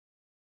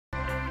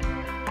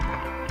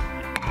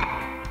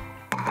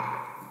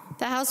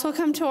The House will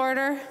come to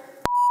order.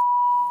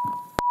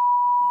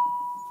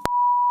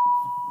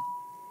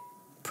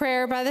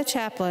 Prayer by the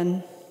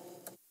chaplain.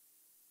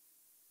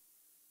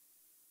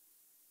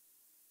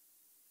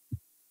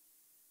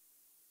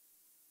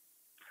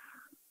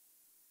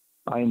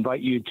 I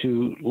invite you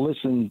to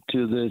listen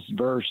to this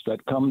verse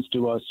that comes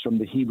to us from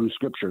the Hebrew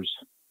Scriptures.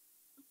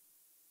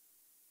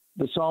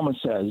 The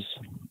psalmist says,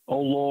 "O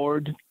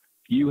Lord,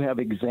 you have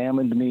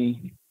examined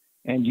me,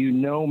 and you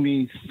know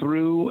me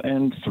through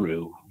and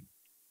through.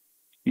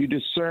 You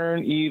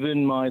discern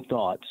even my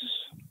thoughts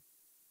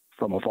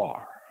from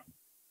afar."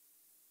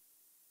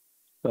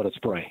 Let us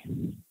pray.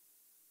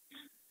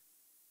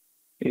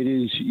 It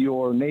is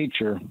your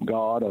nature,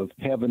 God of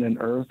heaven and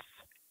earth,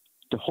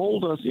 to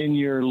hold us in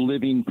your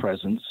living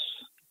presence.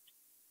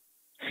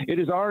 It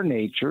is our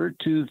nature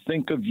to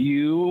think of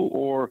you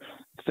or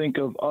think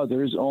of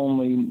others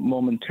only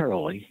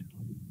momentarily.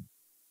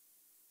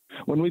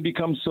 When we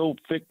become so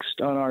fixed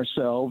on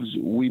ourselves,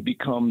 we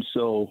become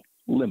so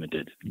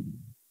limited.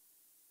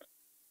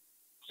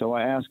 So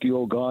I ask you,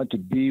 O God, to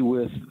be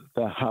with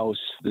the house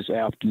this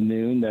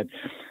afternoon, that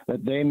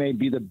they may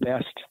be the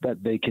best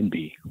that they can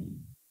be.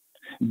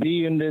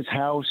 Be in this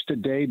house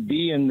today,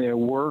 be in their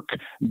work,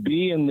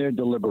 be in their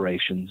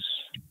deliberations.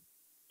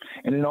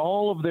 And in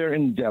all of their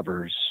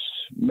endeavors,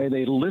 may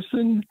they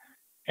listen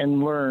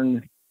and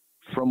learn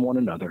from one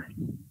another.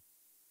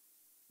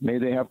 May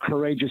they have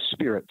courageous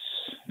spirits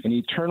and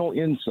eternal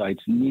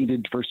insights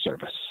needed for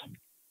service.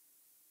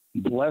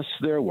 Bless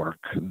their work.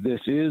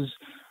 This is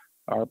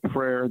our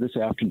prayer this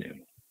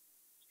afternoon.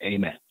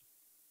 Amen.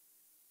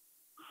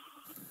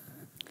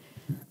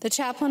 The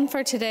chaplain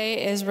for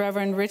today is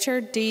Reverend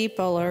Richard D.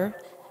 Buller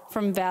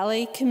from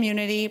Valley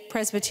Community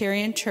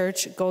Presbyterian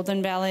Church,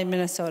 Golden Valley,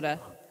 Minnesota.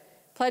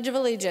 Pledge of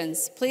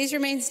Allegiance. Please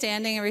remain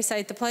standing and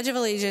recite the Pledge of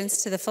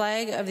Allegiance to the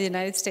flag of the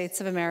United States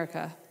of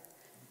America.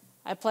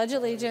 I pledge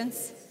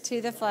allegiance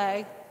to the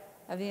flag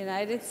of the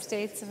United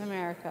States of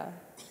America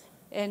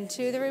and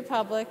to the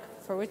republic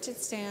for which it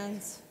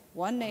stands,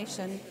 one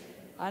nation,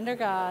 under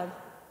God,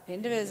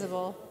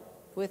 indivisible,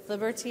 with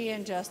liberty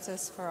and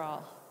justice for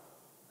all.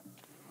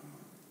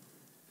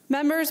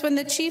 Members, when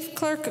the chief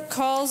clerk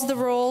calls the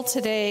roll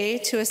today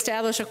to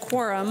establish a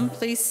quorum,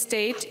 please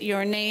state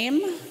your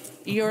name,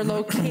 your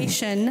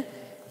location,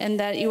 and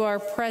that you are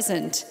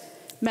present.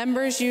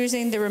 Members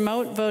using the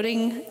remote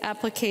voting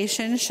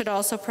application should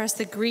also press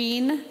the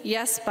green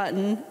yes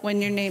button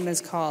when your name is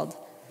called.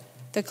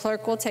 The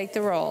clerk will take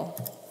the roll.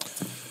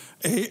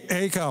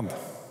 Acom.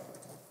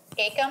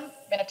 Acom,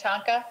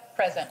 Minnetonka,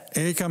 present.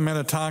 Acom,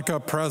 Minnetonka,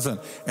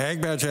 present.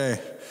 Agbaje.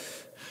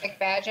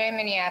 Agbaje,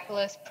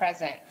 Minneapolis,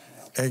 present.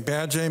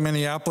 Agbaje,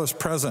 Minneapolis,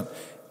 present.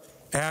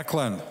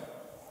 Ackland.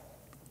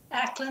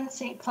 Ackland,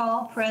 St.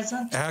 Paul,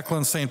 present.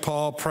 Ackland, St.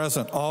 Paul,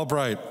 present.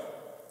 Albright.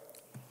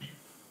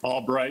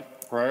 Albright,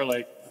 Prior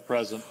Lake,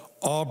 present.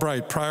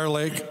 Albright, Prior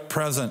Lake,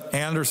 present.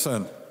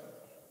 Anderson.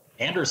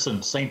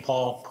 Anderson, St.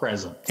 Paul,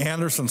 present.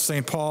 Anderson,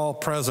 St. Paul,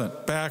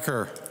 present.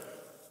 Backer.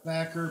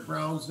 Backer,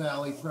 Browns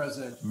Valley,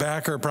 present.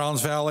 Backer,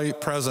 Browns Valley,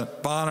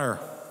 present. Bonner.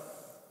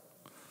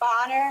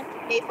 Bonner,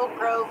 Maple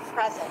Grove,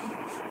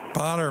 present.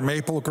 Bonner,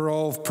 Maple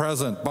Grove,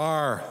 present.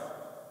 Barr.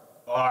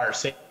 Barr,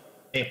 St.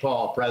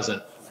 Paul,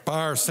 present.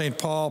 Barr, St.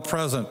 Paul,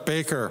 present.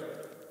 Baker.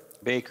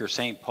 Baker,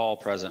 St. Paul,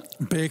 present.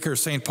 Baker,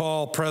 St.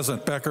 Paul,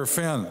 present. Becker,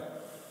 Finn.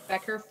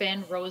 Becker,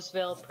 Finn,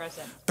 Roseville,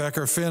 present.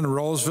 Becker, Finn,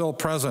 Roseville,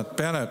 present.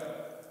 Bennett.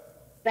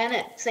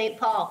 Bennett, St.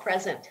 Paul,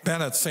 present.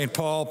 Bennett, St.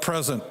 Paul,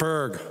 present.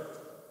 Berg.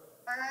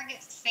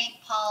 Berg, St.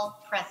 Paul,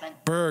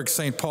 present. Berg,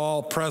 St.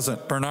 Paul,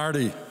 present.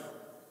 Bernardi.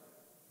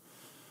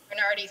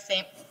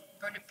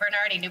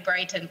 Bernardi, New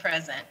Brighton,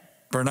 present.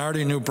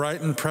 Bernardi, New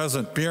Brighton,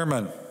 present.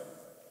 Bierman.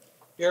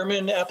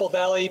 Bierman, Apple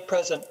Valley,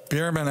 present.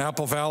 Bierman,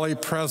 Apple Valley,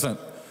 present.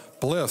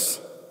 Bliss.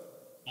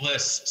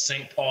 Bliss,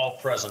 St. Paul,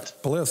 present.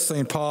 Bliss,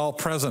 St. Paul,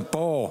 present.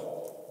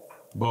 Bow.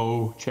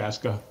 Bow,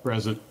 Chaska,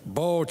 present.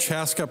 Bow,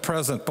 Chaska,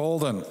 present.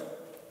 Bolden.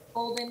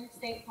 Bolden,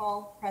 St.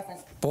 Paul, present.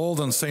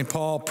 Bolden, St.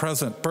 Paul,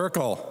 present.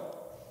 Burkle.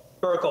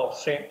 Burkle,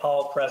 St.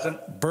 Paul,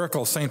 present.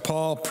 Burkle, St.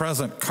 Paul,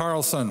 present.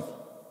 Carlson.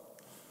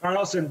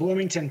 Carlson,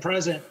 Bloomington,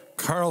 present.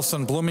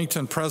 Carlson,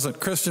 Bloomington, present.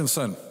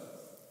 Christensen.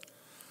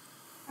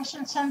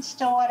 Christensen,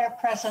 Stillwater,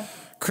 present.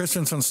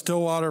 Christensen,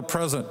 Stillwater,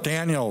 present.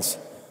 Daniels.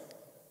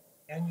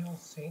 Daniel,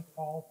 St.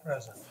 Paul,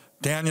 present.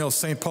 Daniels,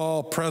 St.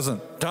 Paul,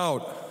 present.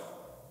 Doubt.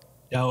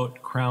 Doubt,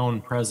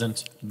 Crown,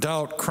 present.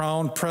 Doubt,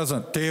 Crown,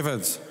 present.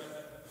 Davids.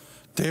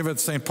 David,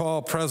 St.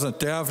 Paul, present.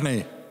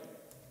 Davney.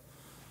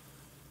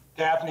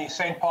 Dabney,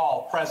 St.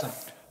 Paul, present.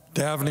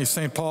 Davney,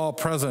 St. Paul,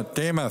 present.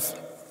 Damuth.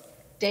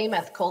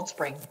 Damuth, Cold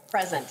Spring,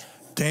 present.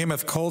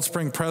 Damuth, Cold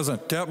Spring,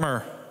 present.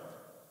 Detmer.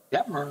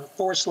 Detmer,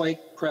 Forest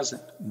Lake,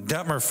 present.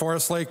 Detmer,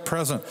 Forest Lake,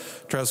 present.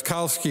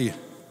 Drazkowski.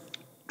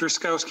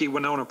 Drazkowski,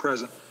 Winona,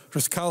 present.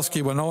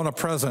 Drazkowski, Winona,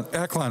 present.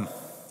 Eklund.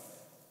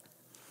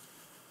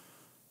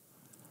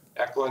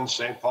 Eklund,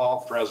 St.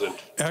 Paul, present.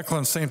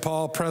 Eklund, St.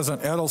 Paul,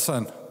 present.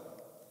 Edelson.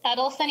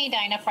 Edelson,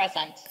 Edina,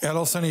 present.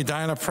 Edelson,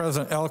 Edina,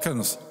 present.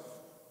 Elkins.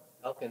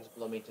 Elkins,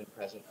 Bloomington,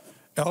 present.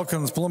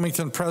 Elkins,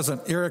 Bloomington,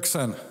 present.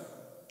 Erickson.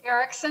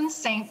 Erickson,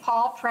 St.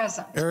 Paul,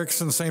 present.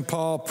 Erickson, St.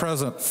 Paul,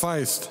 present.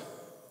 Feist.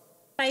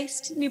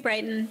 Feist, New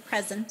Brighton,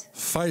 present.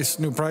 Feist,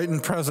 New Brighton,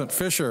 present.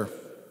 Fisher.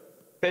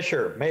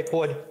 Fisher,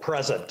 Maplewood,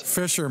 present.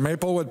 Fisher,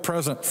 Maplewood,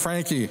 present.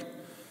 Frankie.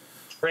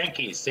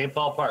 Frankie, St.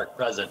 Paul Park,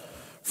 present.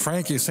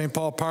 Frankie, St.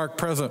 Paul Park,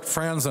 present.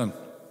 Franzen.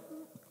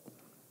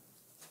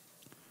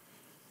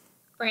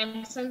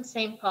 Franson,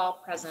 St. Paul,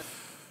 present.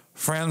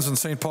 Franzen,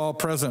 St. Paul,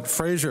 present.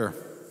 Frazier.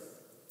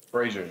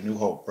 Fraser, New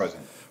Hope,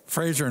 present.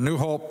 Frazier, New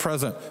Hope,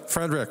 present.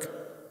 Frederick.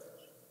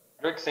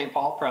 Frederick, St.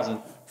 Paul,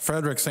 present.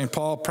 Frederick, St.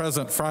 Paul,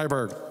 present.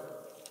 Freiburg.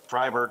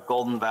 Freiburg,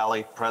 Golden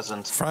Valley,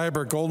 present.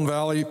 Freiburg, Golden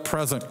Valley,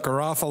 present.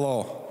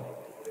 Garofalo.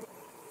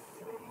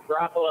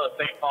 Garoppolo,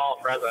 St. Paul,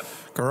 present.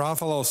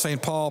 Garofalo,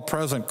 St. Paul,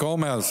 present.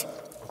 Gomez.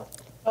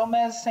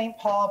 Gomez, St.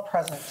 Paul,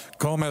 present.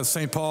 Gomez,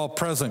 St. Paul,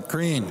 present.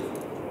 Green.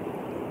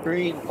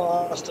 Green,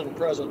 Boston,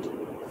 present.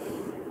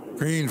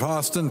 Green,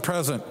 Boston,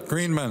 present.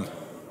 Greenman.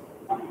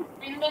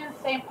 Greenman,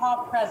 St.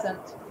 Paul, present.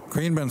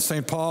 Greenman,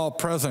 St. Paul,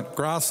 present.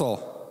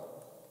 Grossel.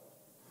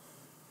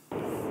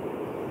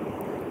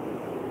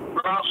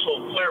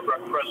 Grossel,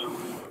 Clearbrook,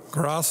 present.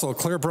 Grossel,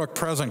 Clearbrook,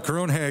 present.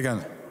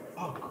 Gruenhagen.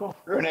 Oh, cool.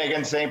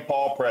 Gruenhagen, St.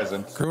 Paul,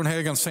 present.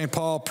 Gruenhagen, St.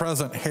 Paul,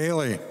 present.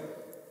 Haley.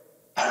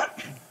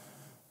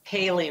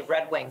 Haley,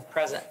 Red Wing,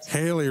 present.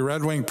 Haley,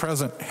 Red Wing,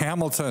 present.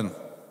 Hamilton.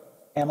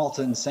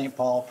 Hamilton, St.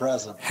 Paul,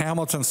 present.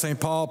 Hamilton, St.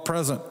 Paul,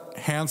 present.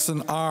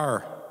 Hanson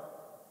R.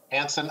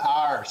 Hanson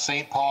R.,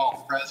 St.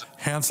 Paul, present.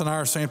 Hanson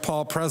R, St.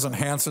 Paul, present.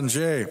 Hanson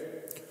J.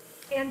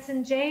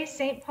 Hanson J,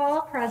 St.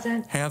 Paul,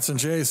 present. Hanson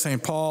J,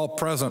 St. Paul,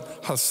 present.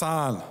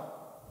 Hassan.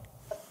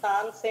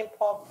 Hassan, St.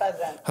 Paul,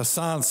 present.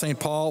 Hassan, St.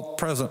 Paul,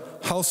 present.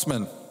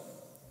 Hausman.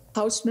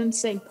 Hausman,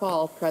 St.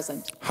 Paul,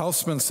 present.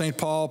 Hausman, St.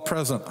 Paul,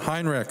 present.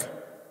 Heinrich.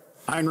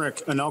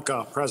 Heinrich,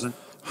 Anoka, present.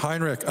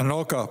 Heinrich,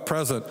 Anoka,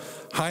 present.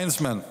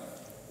 Heinzman.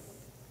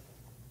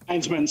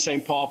 Heinzman,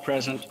 St. Paul,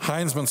 present.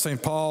 Heinzman,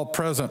 St. Paul,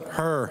 present.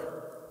 Her,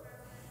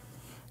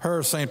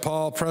 St.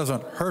 Paul,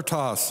 present.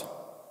 Hertas.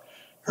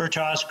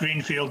 Hertas,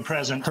 Greenfield,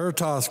 present.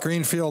 Hertas,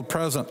 Greenfield,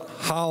 present.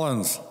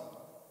 Hollins.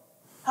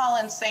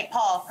 Collins, St.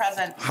 Paul,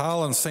 present.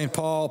 Hollins, St.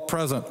 Paul,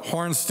 present.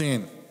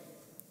 Hornstein.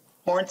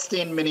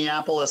 Hornstein,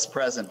 Minneapolis,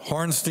 present.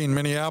 Hornstein,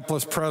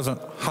 Minneapolis, present.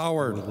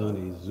 Howard.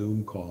 On a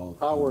Zoom call.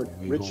 Howard,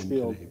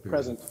 Richfield,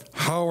 present.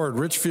 Howard,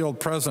 Richfield,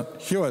 present.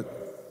 Hewitt.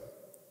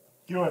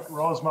 Hewitt,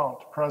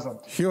 Rosemount,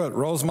 present. Hewitt,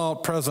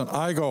 Rosemount, present.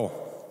 Igo.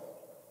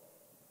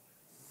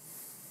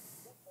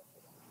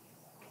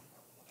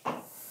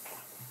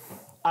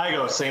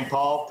 Igo, St.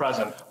 Paul,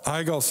 present.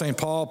 Igo, St.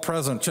 Paul,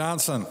 present.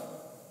 Johnson.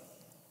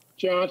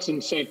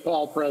 Johnson, St.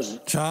 Paul,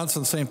 present.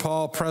 Johnson, St.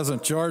 Paul,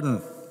 present.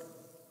 Jordan.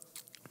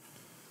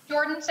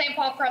 Jordan, St.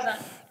 Paul, present.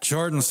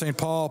 Jordan, St.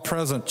 Paul,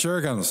 present.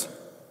 Jurgens.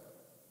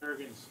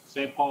 Jurgens,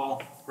 St.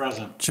 Paul,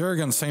 present.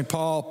 Jurgens, St.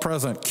 Paul,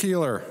 present.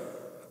 Keeler.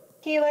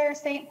 Keeler,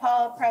 St.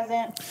 Paul,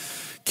 present.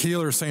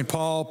 Keeler, St.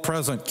 Paul,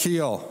 present.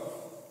 Keel.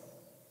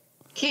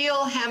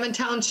 Keel, Hammond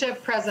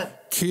Township, present.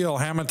 Keel,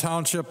 Hammond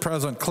Township,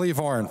 present.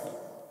 Cleveland.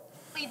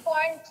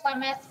 Cleveland,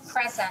 Plymouth,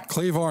 present.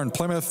 Cleveland,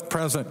 Plymouth,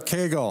 present.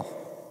 Kegel.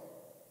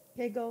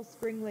 Kegel,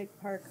 Spring Lake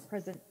Park,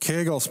 present.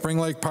 Kegel, Spring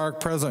Lake Park,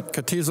 present.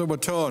 Katiza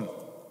Wattoon.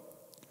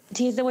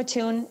 Katiza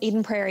Wattoon,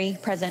 Eden Prairie,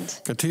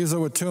 present. Katiza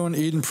Wattoon,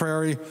 Eden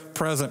Prairie,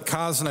 present.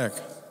 Kosnick.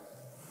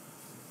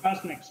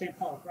 Kosnick, St.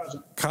 Paul,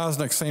 present.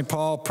 Kosnick, St.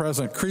 Paul,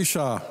 present.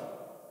 Creshaw.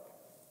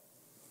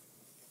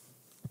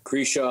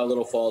 Creshaw,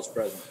 Little Falls,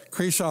 present.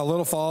 Creshaw,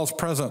 Little Falls,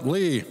 present.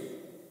 Lee.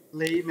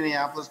 Lee,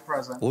 Minneapolis,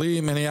 present.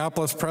 Lee,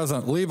 Minneapolis,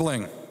 present.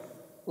 Liebling.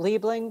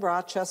 Liebling,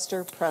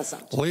 Rochester,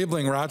 present.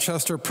 Liebling,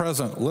 Rochester,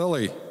 present.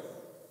 Lilly.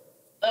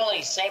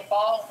 Lily, St.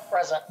 Paul,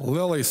 present.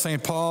 Lilly,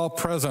 St. Paul,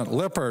 present.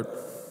 Lippert.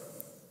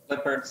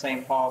 Lippert,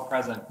 St. Paul,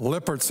 present.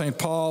 Lippert, St.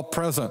 Paul,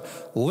 present.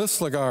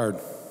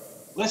 Lislegard.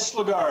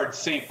 Lislegard,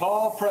 St.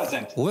 Paul,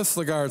 present.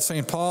 Lislegard,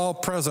 St. Paul,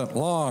 present.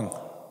 Long.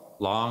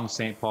 Long,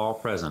 St. Paul,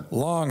 present.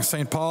 Long,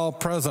 St. Paul,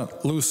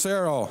 present.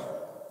 Lucero.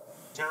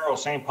 Lucero,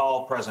 St.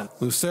 Paul, present.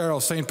 Lucero,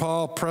 St.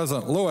 Paul,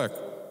 present. Lewick.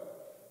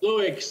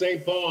 Lewick,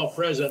 St. Paul,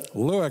 present.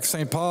 Lewick,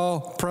 St.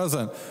 Paul,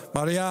 present.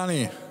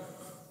 Mariani.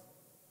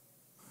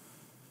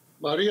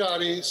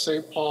 Mariani,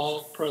 St.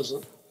 Paul,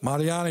 present.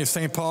 Mariani,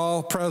 St.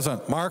 Paul,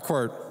 present.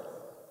 Marquardt.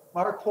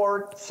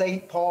 Marquardt,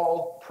 St.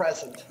 Paul,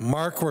 present.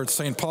 Marquardt,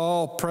 St.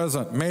 Paul,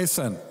 present.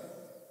 Mason.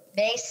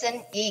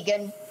 Mason,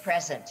 Egan,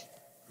 present.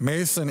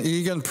 Mason,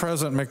 Egan,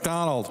 present.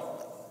 McDonald.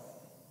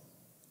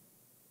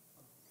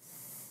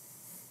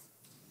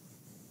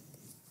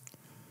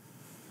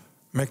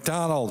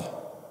 McDonald.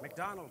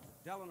 McDonald,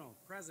 Delano,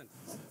 present.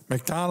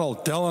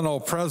 McDonald, Delano,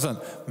 present.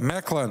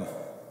 Mecklin.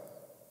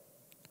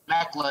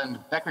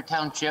 Mecklen, Becker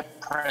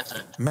Township,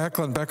 present.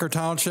 Mecklin, Becker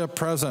Township,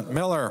 present.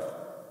 Miller.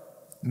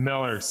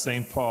 Miller,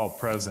 St. Paul,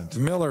 present.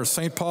 Miller,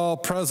 St. Paul,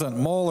 present.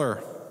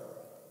 Moeller.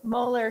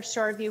 Moeller,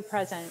 Shoreview,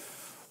 present.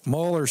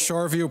 Moeller,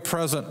 Shoreview,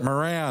 present.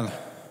 Moran.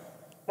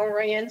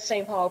 Moran,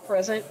 St. Paul,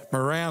 present.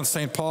 Moran,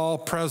 St. Paul,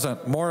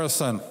 present.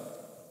 Morrison.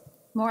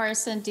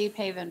 Morrison, Deep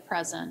Haven,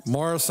 present.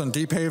 Morrison,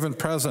 Deep Haven,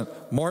 present.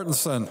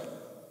 Mortensen.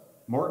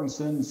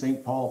 Mortensen,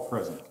 St. Paul,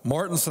 present.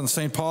 Mortensen,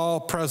 St.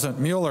 Paul, present.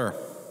 Mueller.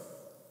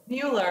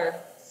 Mueller,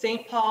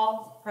 St.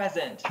 Paul,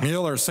 present.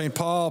 Mueller, St.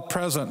 Paul,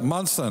 present.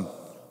 Munson.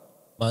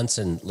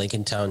 Munson,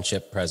 Lincoln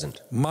Township,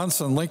 present.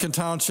 Munson, Lincoln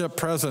Township,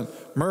 present.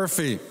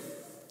 Murphy.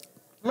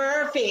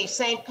 Murphy,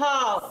 St.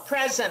 Paul,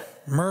 present.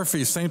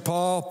 Murphy, St.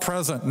 Paul,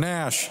 present.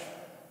 Nash.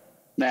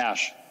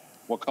 Nash,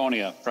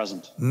 Waconia,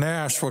 present.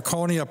 Nash,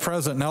 Waconia,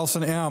 present.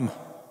 Nelson M.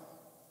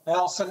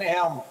 Nelson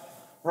M.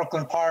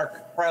 Brooklyn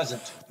Park,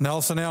 present.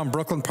 Nelson M.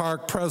 Brooklyn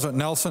Park, present.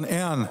 Nelson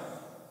N.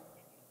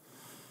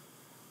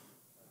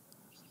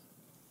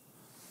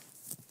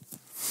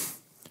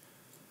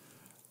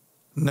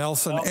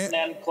 Nelson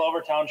N.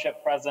 Clover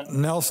Township, present.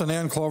 Nelson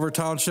N. Clover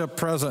Township,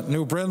 present.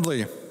 New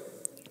Brindley.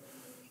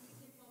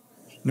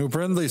 New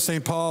Brindley,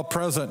 St. Paul,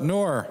 present.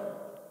 Newer.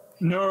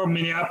 Newer,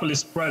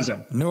 Minneapolis,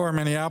 present. Newer,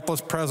 Minneapolis,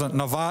 present.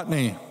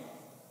 Novotny.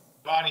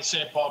 Novotny,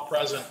 St. Paul,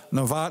 present.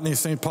 Novotny,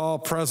 St. Paul,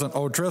 present.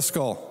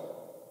 O'Driscoll.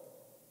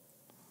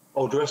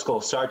 O'Driscoll,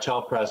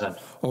 Sartell, present.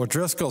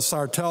 O'Driscoll,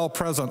 Sartell,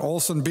 present.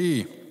 Olson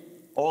B.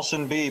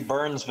 Olson B.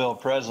 Burnsville,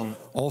 present.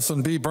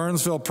 Olson B.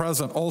 Burnsville,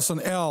 present. Olson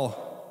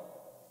L.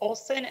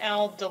 Olson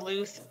L.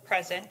 Duluth,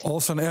 present.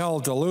 Olson L.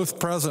 Duluth,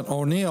 present.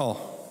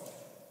 O'Neill.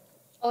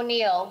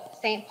 O'Neill,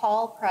 St.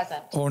 Paul,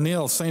 present.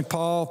 O'Neill, St.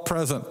 Paul,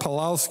 present.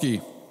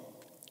 Pulowski.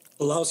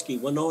 Pulowski,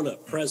 Winona,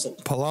 present.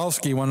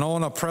 Pulowski,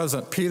 Winona,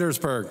 present.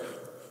 Petersburg.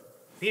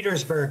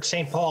 Petersburg,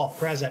 St. Paul,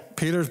 present.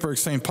 Petersburg,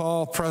 St.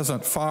 Paul,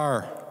 present.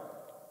 Farr.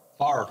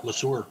 Farr,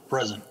 LeSueur,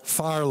 present.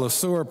 Farr,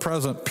 LeSueur,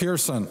 present.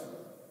 Pearson.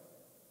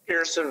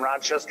 Pearson,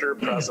 Rochester,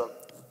 present.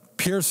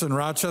 Pearson,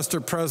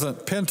 Rochester,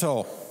 present.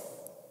 Pinto.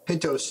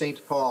 Pinto,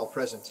 St. Paul,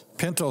 present.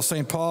 Pinto,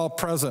 St. Paul,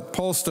 present.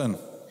 Poston.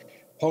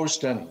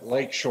 Poston,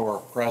 Lakeshore,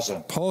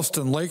 present.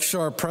 Poston,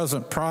 Lakeshore,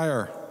 present.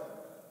 Pryor.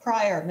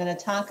 Pryor,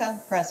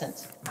 Minnetonka,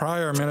 present.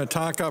 Pryor,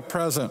 Minnetonka,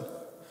 present.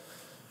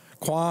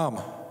 Quam.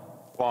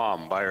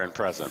 Quam, Byron,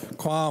 present.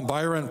 Quam,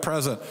 Byron,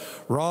 present.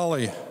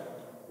 Raleigh.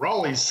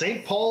 Raleigh,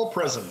 St. Paul,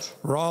 present.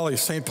 Raleigh,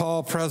 St.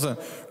 Paul, present.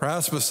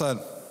 Rasmussen.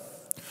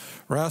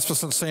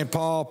 Rasmussen, St.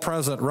 Paul,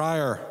 present.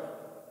 Ryer.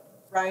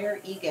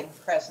 Ryer, Egan,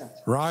 present.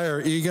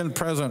 Ryer, Egan,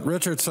 present.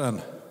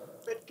 Richardson.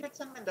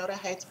 Richardson, Mendota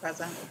Heights,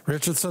 present.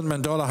 Richardson,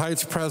 Mendota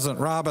Heights, present.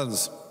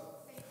 Robbins.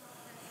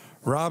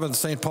 Robbins,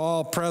 St.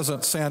 Paul,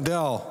 present.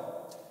 Sandell.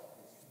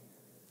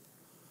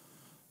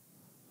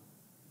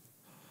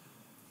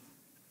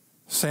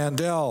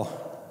 Sandell.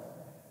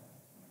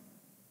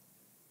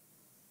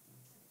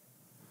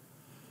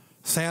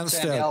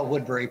 Sandsted. Sandell,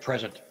 Woodbury,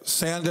 present.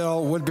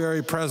 Sandell,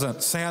 Woodbury,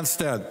 present.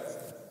 Sandsted.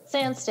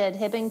 Sandsted,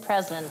 Hibbing,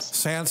 present.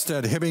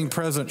 Sandsted, Hibbing,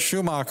 present.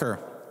 Schumacher.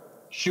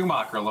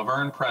 Schumacher,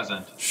 Laverne,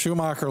 present.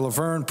 Schumacher,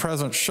 Laverne,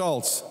 present.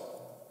 Schultz.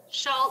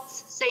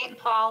 Schultz, St.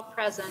 Paul,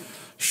 present.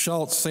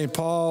 Schultz, St.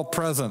 Paul,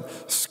 present.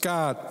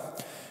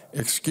 Scott,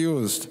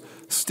 excused.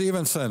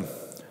 Stevenson.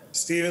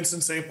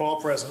 Stevenson, St.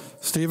 Paul, present.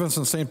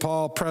 Stevenson, St.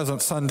 Paul,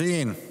 present.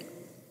 Sundin.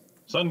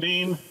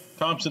 Sundin,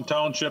 Thompson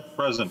Township,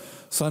 present.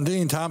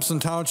 Sundin, Thompson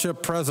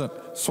Township, present.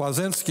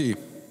 Swazinski.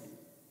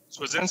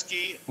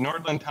 Swazinski,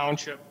 Nordland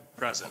Township,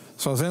 present.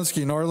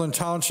 Swazinski, Norland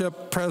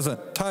Township,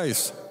 present.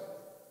 Tice.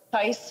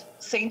 Tice,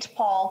 St.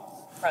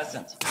 Paul,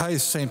 present.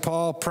 Tice, St.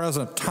 Paul,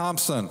 present.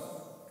 Thompson.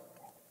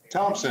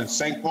 Thompson,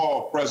 St.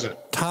 Paul, present.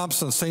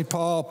 Thompson, St.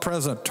 Paul,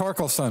 present.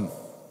 Torkelson.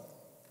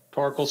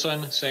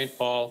 Torkelson, St.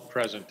 Paul,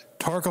 present.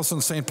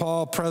 Torkelson, St.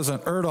 Paul,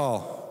 present.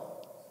 Erdahl.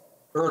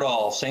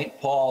 Erdahl, St.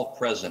 Paul,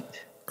 present.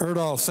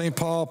 Erdahl, St.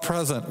 Paul,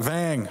 present.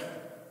 Vang. Bank,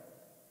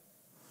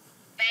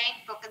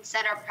 Brooklyn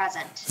Center,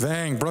 present.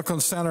 Vang, Brooklyn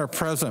Center,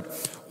 present.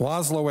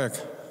 Waslowick.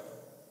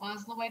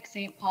 Oslowick,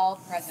 St. Paul,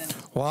 present.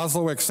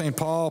 Waslowick, St.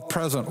 Paul,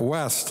 present.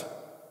 West.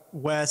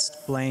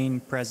 West,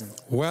 Blaine,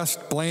 present.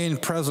 West, Blaine,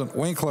 present.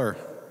 Winkler.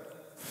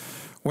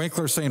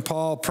 Winkler, St.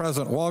 Paul,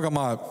 present.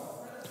 Wolgamott.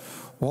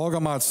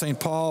 Wolgamott, St.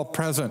 Paul,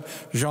 present.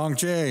 Zhang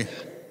Jie.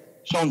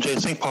 Zhang Jie,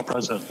 St. Paul,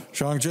 present.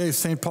 Zhang Jie,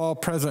 St. Paul,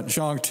 present.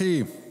 Zhang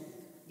T.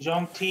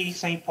 Zhang T,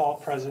 St. Paul,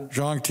 present.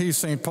 Zhang T,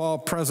 St. Paul,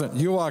 present.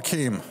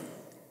 Joachim.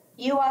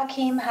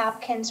 Joachim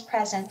Hopkins,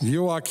 present.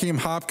 Joachim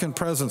Hopkins,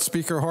 present.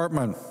 Speaker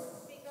Hartman.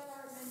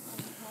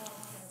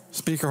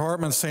 Speaker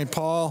Hartman, St.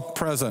 Paul,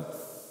 present.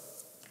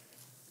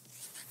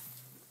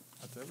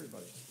 That's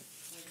everybody.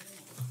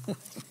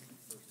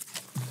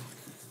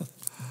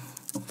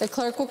 The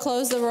clerk will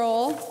close the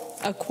roll.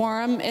 A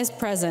quorum is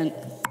present.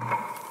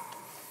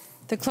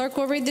 The clerk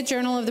will read the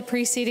journal of the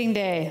preceding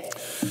day.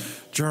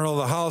 Journal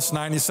of the House,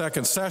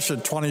 92nd Session,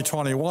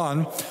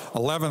 2021,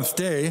 11th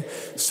day,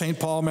 St.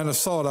 Paul,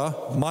 Minnesota,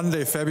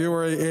 Monday,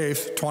 February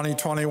 8th,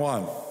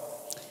 2021.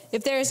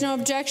 If there is no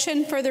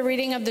objection, further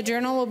reading of the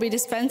journal will be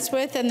dispensed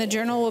with, and the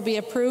journal will be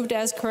approved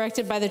as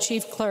corrected by the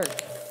chief clerk.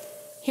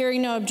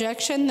 Hearing no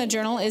objection, the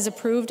journal is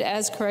approved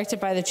as corrected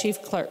by the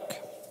chief clerk.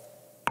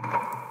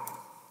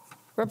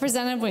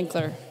 Representative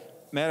Winkler.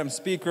 Madam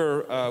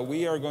Speaker,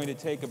 we are going to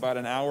take about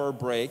an hour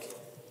break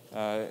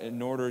in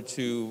order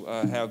to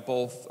have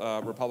both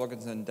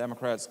Republicans and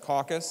Democrats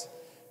caucus.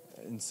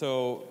 And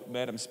so,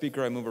 Madam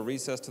Speaker, I move a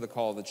recess to the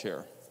call of the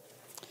chair.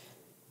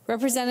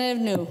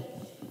 Representative New.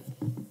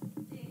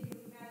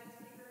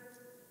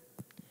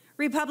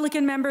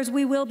 Republican members,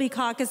 we will be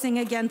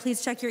caucusing again.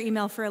 Please check your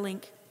email for a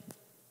link.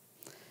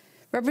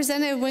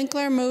 Representative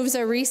Winkler moves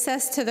a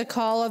recess to the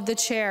call of the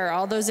chair.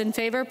 All those in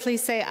favor,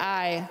 please say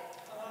aye.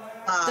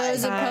 Aye.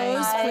 Those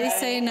opposed, please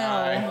say no.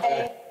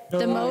 Aye.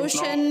 The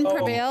motion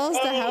prevails.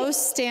 The House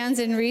stands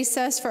in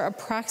recess for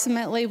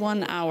approximately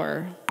 1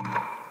 hour.